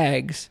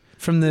fags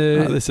from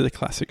the. Oh, this is a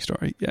classic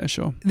story. Yeah,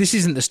 sure. This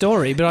isn't the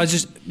story, but I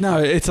just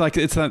it's that.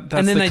 That's and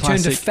then the they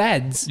classic. turned to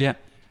fads. Yeah.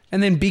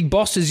 And then big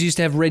bosses used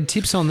to have red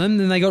tips on them.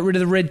 Then they got rid of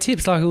the red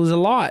tips like it was a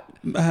light.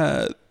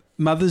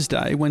 Mother's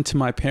Day, went to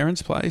my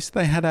parents' place.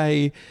 They had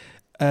a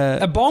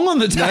bong on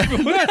the table.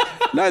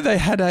 No, they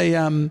had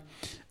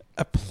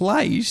a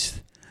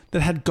plate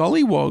that had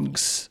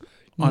gollywogs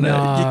on it.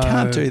 You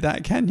can't do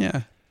that, can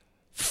you?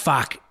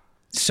 Fuck.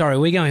 Sorry,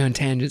 we're going on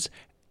tangents.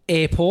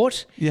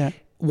 Airport. Yeah.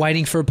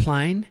 Waiting for a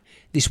plane.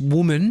 This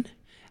woman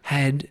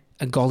had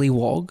a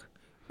gollywog.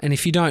 And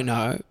if you don't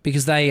know,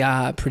 because they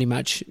are pretty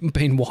much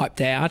been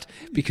wiped out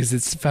because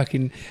it's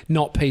fucking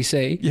not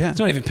PC. Yeah. It's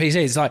not even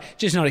PC. It's like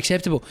just not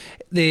acceptable.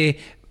 They're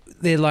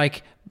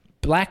like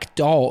black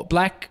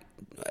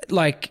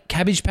like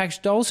Cabbage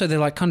Patch dolls, so they're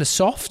like kind of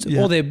soft,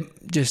 or they're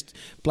just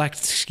black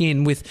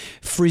skin with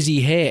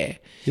frizzy hair.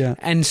 Yeah.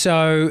 And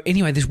so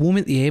anyway, this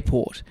woman at the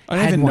airport. I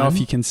don't even know if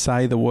you can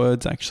say the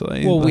words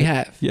actually. Well, we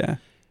have. Yeah.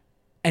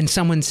 And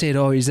someone said,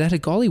 "Oh, is that a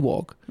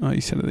gollywog?" Oh,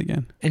 you said it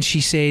again. And she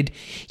said,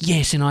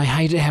 "Yes, and I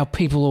hate it how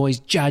people always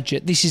judge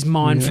it. This is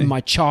mine from my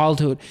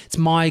childhood. It's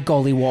my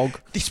gollywog."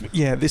 This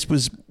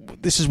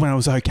is when it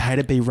was okay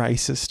to be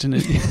racist, and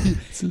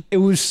it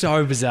was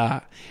so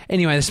bizarre.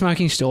 Anyway, the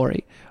smoking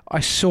story. I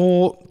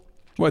saw.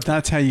 Well,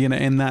 that's how you're going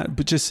to end that.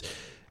 But just,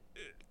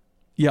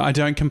 I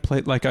don't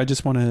complete. Like, I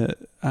just want to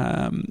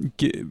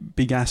get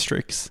big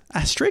asterisk,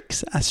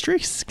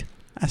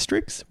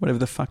 whatever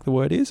the fuck the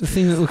word is. The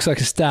thing that looks like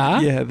a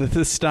star. Yeah,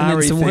 the star.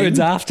 And then some words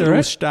after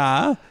it.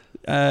 Star.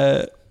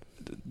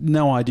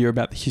 no idea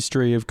about the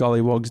history of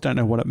gollywogs. Don't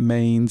know what it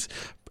means.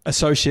 I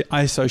associate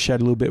a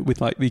little bit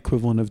with like the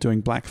equivalent of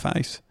doing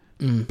blackface,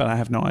 but I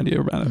have no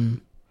idea about it.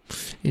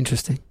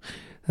 Interesting.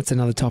 That's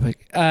another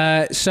topic.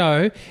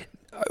 So,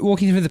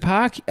 walking through the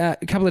park a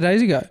couple of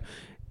days ago,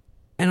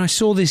 and I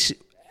saw this.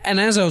 And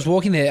as I was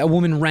walking there, a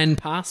woman ran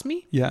past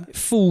me. Yeah.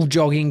 Full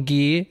jogging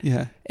gear.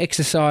 Yeah.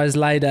 Exercise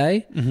lay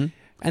day. Mm-hmm.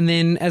 And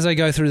then as I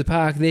go through the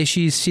park, there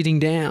she is sitting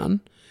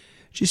down,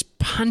 just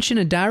punching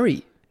a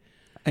durry.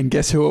 And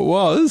guess who it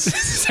was?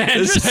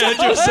 Sandra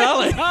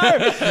Sully. No,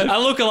 a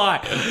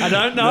lookalike. I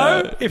don't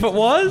know if it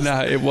was.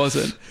 No, it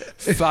wasn't.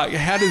 Fuck.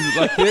 How did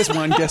like? There's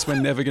one guess we're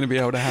never going to be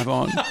able to have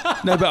on.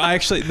 No,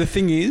 but the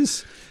thing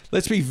is,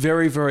 let's be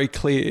very, very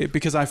clear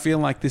because I feel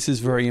like this is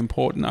very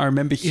important. I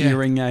remember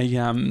hearing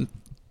a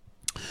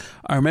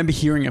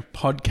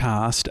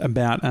podcast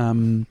about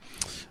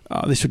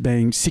this would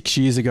be 6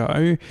 years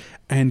ago,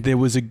 and there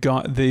was a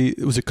guy.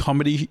 It was a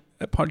comedy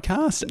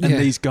podcast, and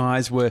these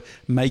guys were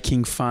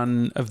making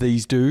fun of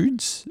these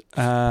dudes.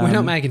 We're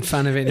not making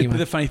fun of anyone. But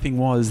the funny thing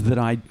was that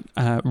I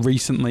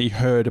recently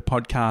heard a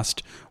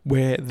podcast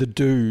where the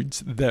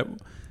dudes that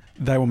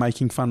they were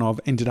making fun of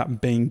ended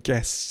up being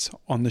guests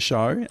on the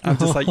show. I'm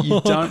just like,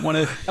 you don't want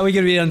to... Are we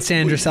going to be on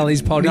Sandra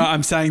Sully's podcast? No,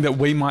 I'm saying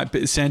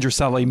that Sandra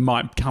Sully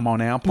might come on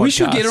our podcast. We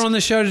should get her on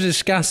the show to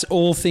discuss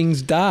all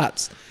things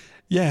darts.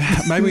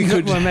 Yeah, maybe we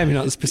could. Well, maybe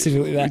not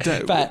specifically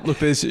that. But look,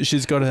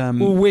 she's got...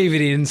 we'll weave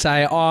it in and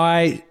say,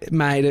 I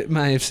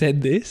may have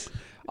said this.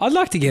 I'd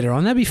like to get her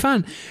on. That'd be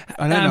fun.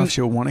 I don't know if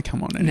she'll want to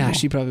come on anymore. No,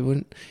 she probably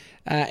wouldn't.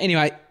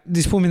 Anyway,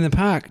 this woman in the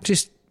park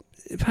just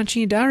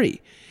punching a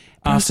durry.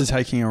 After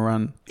taking a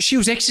run. She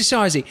was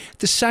exercising.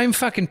 The same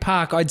fucking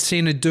park I'd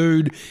seen a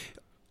dude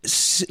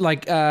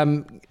like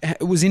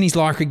was in his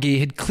Lycra gear,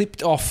 had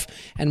clipped off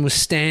and was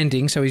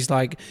standing. So he's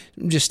like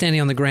just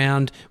standing on the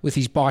ground with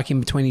his bike in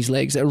between his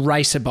legs, a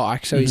racer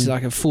bike. So he's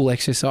like a full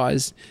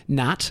exercise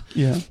nut.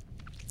 Yeah.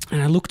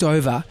 And I looked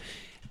over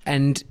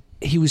and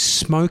he was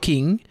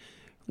smoking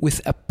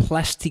with a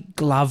plastic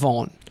glove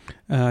on.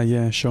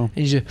 Yeah, sure.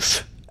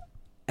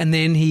 And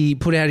then he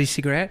put out his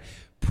cigarette,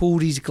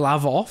 pulled his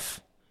glove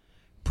off,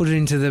 put it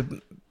into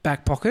the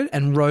back pocket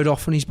and rode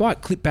off on his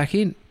bike, clipped back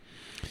in.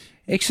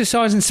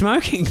 Exercise and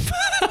smoking.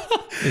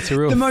 It's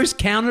the most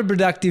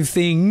counterproductive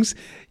things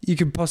you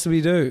could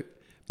possibly do.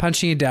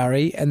 Punching a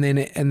durry and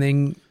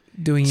then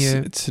doing your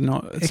It's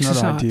not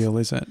exercise. ideal,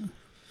 is it?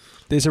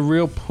 There's a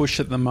real push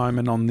at the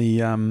moment on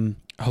the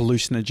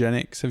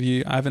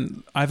hallucinogenics.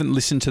 I haven't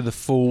listened to the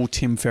full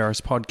Tim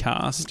Ferriss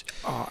podcast.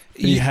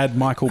 He had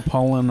Michael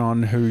Pollan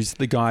on, who's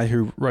the guy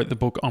who wrote the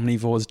book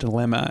Omnivore's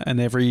Dilemma,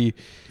 and every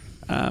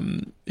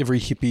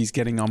hippie's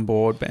getting on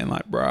board being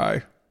like,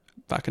 bro,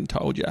 fucking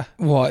told you.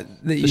 What?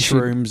 The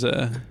shrooms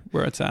are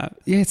where it's at.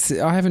 Yeah,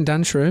 I haven't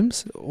done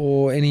shrooms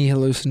or any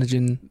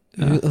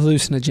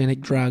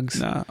hallucinogenic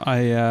drugs. No,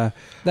 they're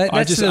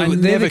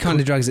the kind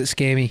of drugs that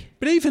scare me.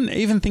 But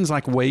even things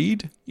like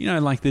weed,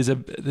 like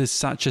there's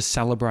such a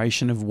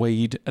celebration of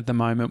weed at the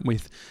moment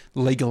with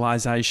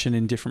legalization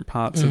in different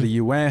parts of the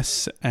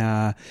US.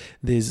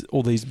 There's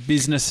all these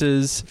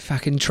businesses.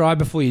 Fucking try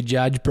before you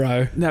judge,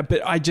 bro. No,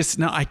 but I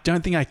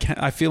don't think I can.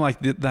 I feel like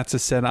that's a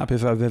setup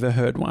if I've ever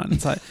heard one.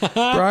 It's like,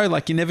 bro,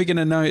 like you're never going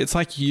to know. It's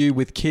like you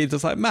with kids.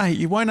 It's like, mate,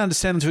 you won't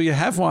understand until you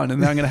have one.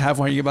 And then I'm going to have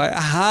one. You're like,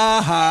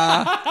 ha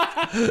ha.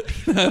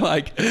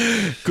 Like,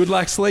 good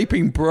luck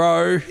sleeping,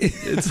 bro.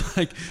 It's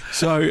like,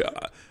 so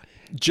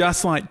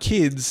just like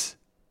kids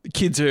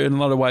are in a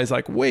lot of ways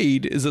like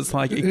weed, it's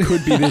like it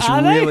could be this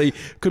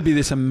could be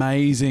this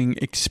amazing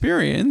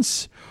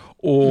experience,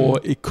 or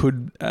it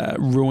could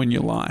ruin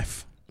your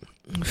life.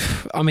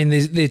 I mean,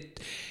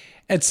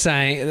 it's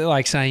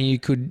saying you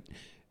could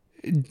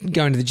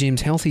go into the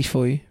gym's healthy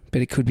for you,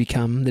 but it could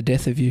become the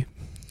death of you.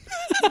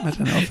 I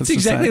don't know if it's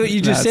exactly what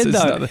you just said,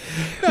 though.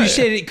 You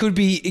said it could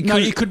be.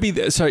 It could be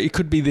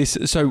this.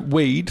 So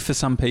weed for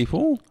some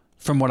people,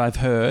 from what I've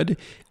heard,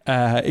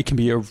 it can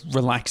be a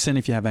relaxant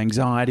if you have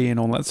anxiety and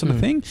all that sort of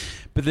thing.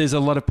 But there's a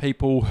lot of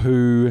people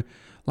who,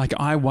 like,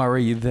 I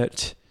worry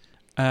that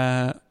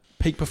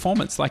peak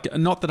performance, like,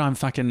 not that I'm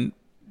fucking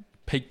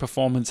peak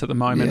performance at the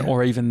moment,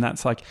 or even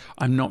that's like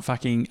I'm not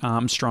fucking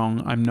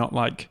Armstrong. I'm not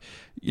like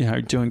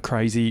doing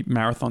crazy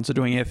marathons or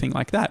doing anything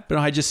like that. But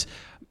I just.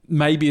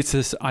 Maybe it's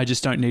this, I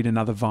just don't need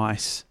another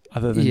vice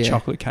other than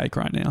chocolate cake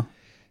right now.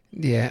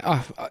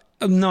 Yeah.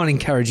 I'm not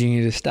encouraging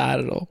you to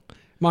start at all.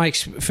 My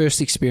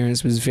first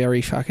experience was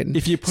very fucking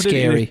If you put scary.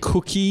 it in a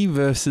cookie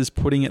versus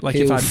putting it, like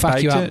if I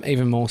fuck you baked up it.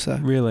 even more so.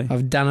 Really?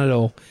 I've done it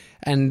all.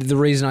 And the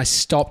reason I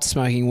stopped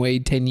smoking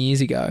weed 10 years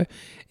ago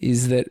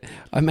is that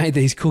I made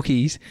these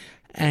cookies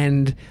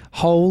and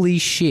holy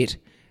shit.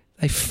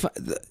 So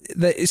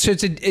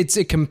it's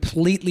a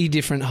completely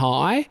different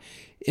high.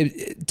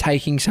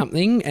 Taking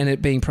something and it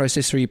being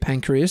processed through your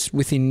pancreas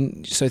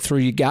through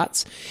your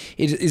guts,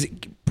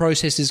 it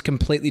processes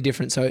completely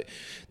different. So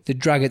the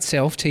drug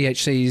itself,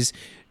 THC, is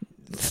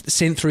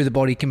sent through the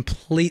body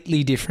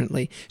completely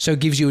differently. So it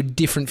gives you a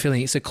different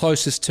feeling. It's the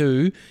closest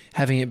to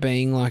having it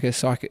being like a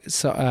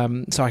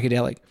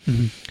psychedelic.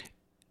 Mm-hmm.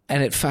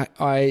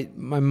 and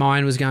my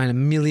mind was going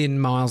 1,000,000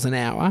 miles an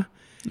hour.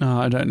 Oh,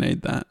 I don't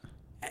need that.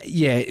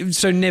 Yeah,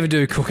 so never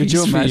do cookies.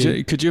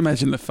 Could you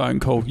imagine the phone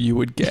call you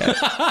would get?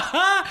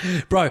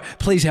 Bro,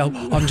 please help.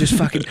 I'm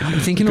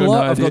thinking a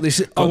lot. I've got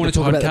this. I want to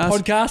talk about the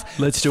podcast.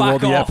 Let's do all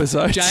the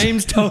episodes.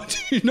 James told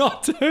you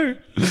not to.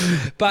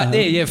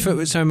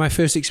 But so my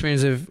first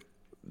experience of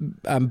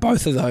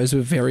both of those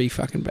were very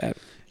fucking bad.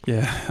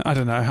 Yeah, I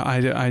don't know.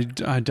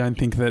 I don't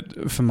think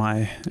that for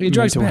my your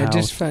drugs mental bad.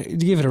 health. Just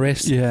give it a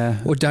rest. Yeah.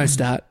 Or don't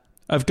start.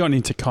 I've gotten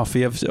into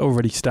coffee. I've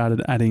already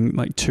started adding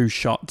like 2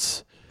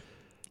 shots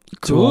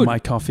to all my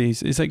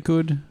coffees. Is that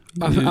good?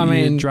 I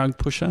mean, drug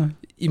pusher.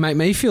 You make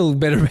me feel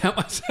better about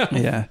myself.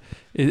 Yeah.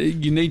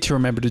 You need to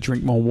remember to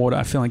drink more water.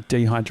 I feel like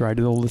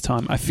dehydrated all the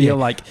time. I feel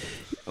like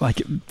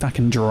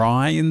fucking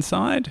dry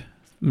inside.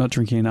 I'm not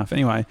drinking enough.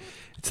 Anyway,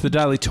 it's the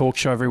Daily Talk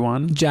Show,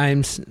 everyone.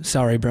 James,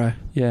 sorry, bro.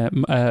 Yeah,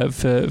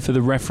 for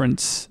the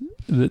reference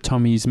that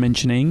Tommy's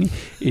mentioning,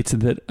 it's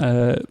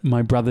that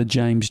my brother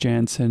James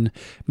Jansen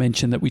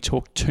mentioned that we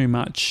talk too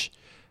much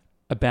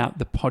about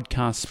the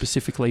podcast,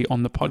 specifically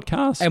on the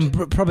podcast. And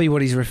probably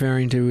what he's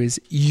referring to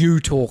is you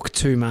talk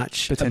too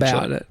much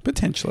about it.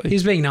 Potentially.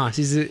 He's being nice.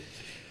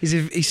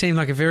 He seemed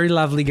like a very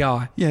lovely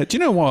guy. Yeah. Do you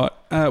know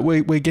what?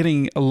 We're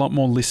getting a lot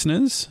more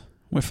listeners.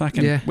 We're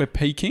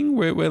peaking.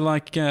 We're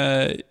like,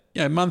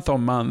 month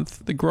on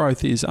month, the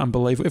growth is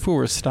unbelievable. If we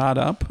were a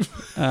startup,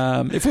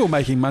 if we were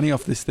making money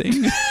off this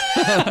thing,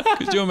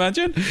 could you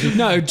imagine?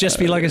 No, just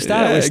be like a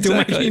startup. Yeah, we're still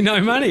making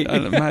no money.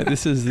 Mate,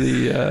 this is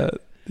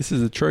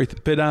the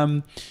truth. But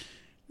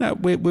no,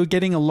 we're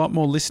getting a lot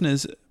more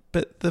listeners,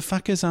 but the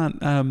fuckers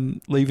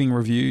aren't leaving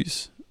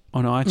reviews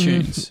on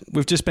iTunes.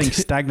 We've just been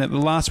stagnant. The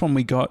last one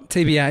we got,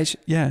 TBH.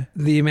 Yeah,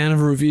 the amount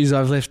of reviews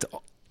I've left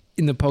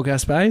in the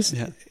podcast space,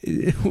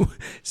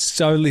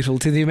 so little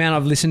to the amount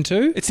I've listened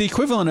to. It's the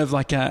equivalent of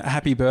like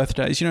happy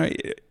birthdays. You know,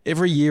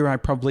 every year I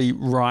probably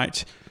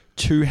write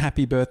 2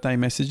 happy birthday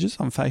messages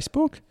on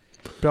Facebook.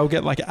 But I'll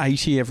get like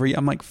 80 every.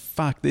 I'm like,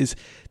 fuck. There's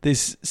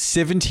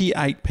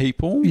 78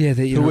 people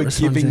who are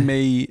giving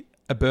me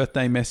a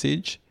birthday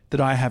message that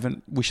I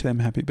haven't wished them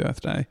happy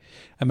birthday,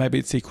 and maybe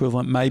it's the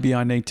equivalent. Maybe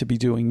I need to be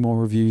doing more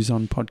reviews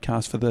on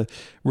podcasts for the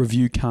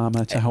review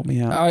karma to help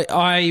me out.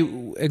 I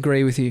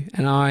agree with you,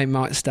 and I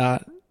might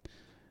start.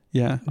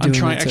 Yeah, I'm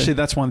trying. Actually,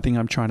 that's one thing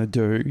I'm trying to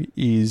do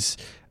is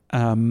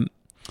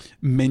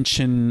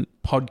mention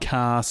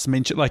podcasts.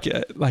 Mention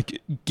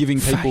like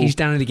giving people. He's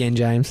done it again,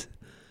 James.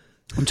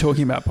 I'm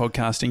talking about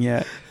podcasting,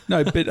 yeah.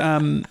 No, but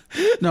no,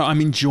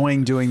 I'm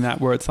enjoying doing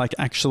that where it's like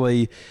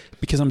actually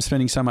because I'm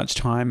spending so much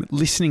time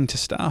listening to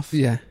stuff,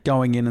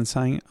 going in and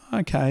saying,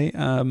 okay,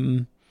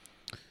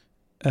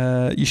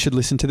 you should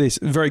listen to this.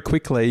 Very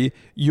quickly,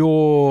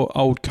 your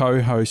old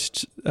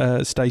co-host,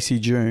 Stacey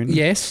June.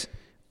 Yes.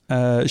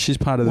 She's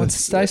part of What's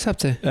Stace up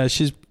to?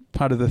 She's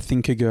part of the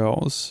Thinker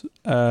Girls,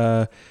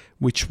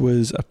 which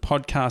was a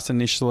podcast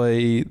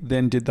initially,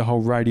 then did the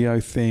whole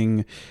radio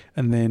thing,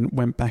 and then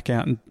went back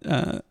out and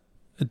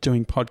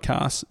doing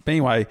podcasts. But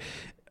anyway,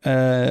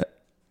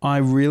 I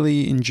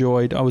really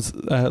enjoyed, I was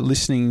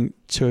listening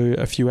to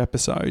a few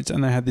episodes,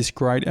 and they had this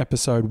great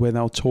episode where they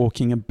were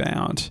talking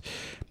about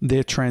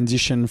their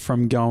transition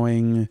from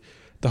going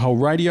the whole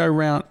radio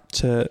route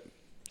to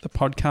the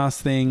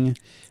podcast thing.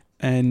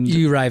 And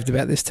you raved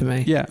about this to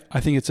me. Yeah, I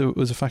think it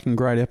was a fucking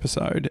great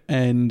episode,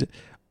 and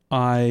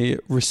I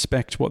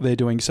respect what they're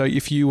doing. So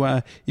if you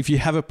have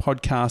a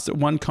podcast,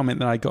 one comment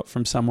that I got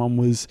from someone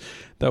was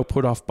they were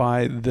put off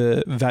by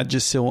the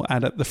Vagisil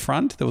ad at the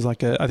front. There was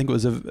like I think it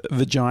was a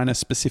vagina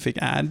specific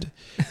ad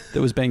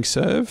that was being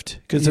served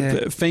because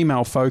it's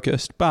female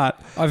focused.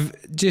 But I've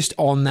just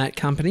on that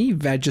company,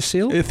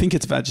 Vagisil. I think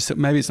it's Vagisil.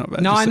 Maybe it's not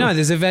Vagisil. No, I know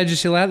there's a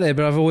Vagisil out there,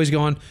 but I've always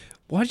gone,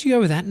 why did you go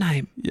with that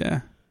name?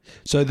 Yeah.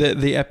 So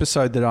the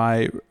episode that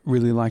I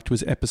really liked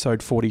was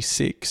episode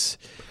 46.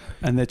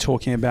 And they're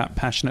talking about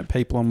passionate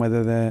people and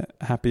whether they're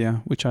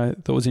happier, which I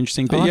thought was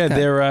interesting. But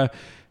there are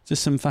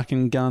just some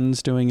fucking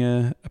guns doing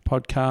a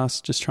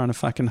podcast, just trying to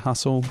fucking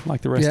hustle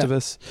like the rest of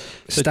us.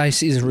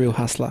 Stacey is a real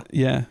hustler.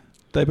 Yeah.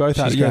 They both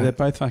are. Yeah, they're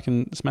both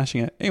fucking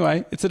smashing it.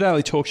 Anyway, it's a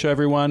Daily Talk Show,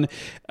 everyone.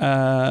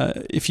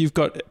 If you've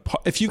got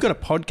a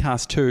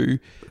podcast too,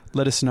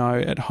 let us know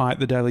at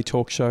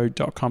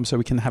hi@thedailytalkshow.com so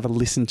we can have a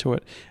listen to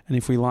it. And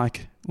if we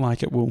like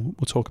it, we'll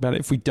talk about it.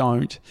 If we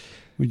don't,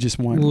 we just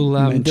won't.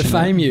 We'll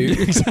defame you.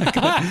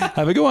 Exactly.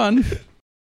 Have a good one.